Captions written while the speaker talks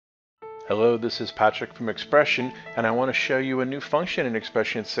Hello, this is Patrick from Expression, and I want to show you a new function in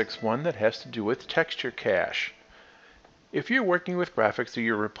Expression 6.1 that has to do with texture cache. If you're working with graphics or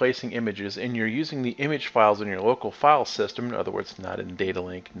you're replacing images and you're using the image files in your local file system, in other words, not in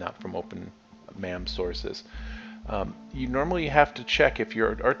DataLink, not from open MAM sources, you normally have to check if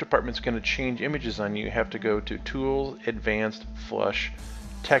your art department's going to change images on you. You have to go to Tools, Advanced, Flush,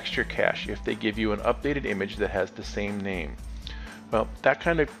 Texture Cache if they give you an updated image that has the same name. Well, that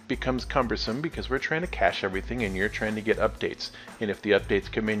kind of becomes cumbersome because we're trying to cache everything and you're trying to get updates. And if the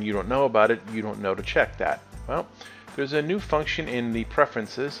updates come in, you don't know about it, you don't know to check that. Well, there's a new function in the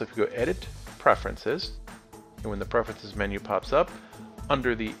Preferences. So if you go Edit, Preferences, and when the Preferences menu pops up,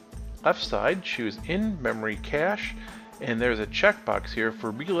 under the left side, choose In-Memory Cache, and there's a checkbox here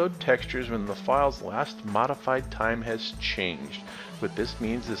for reload textures when the file's last modified time has changed. What this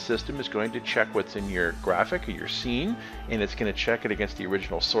means, the system is going to check what's in your graphic or your scene, and it's going to check it against the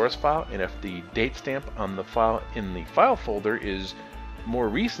original source file, and if the date stamp on the file in the file folder is more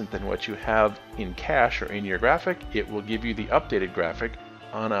recent than what you have in cache or in your graphic, it will give you the updated graphic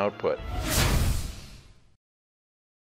on output.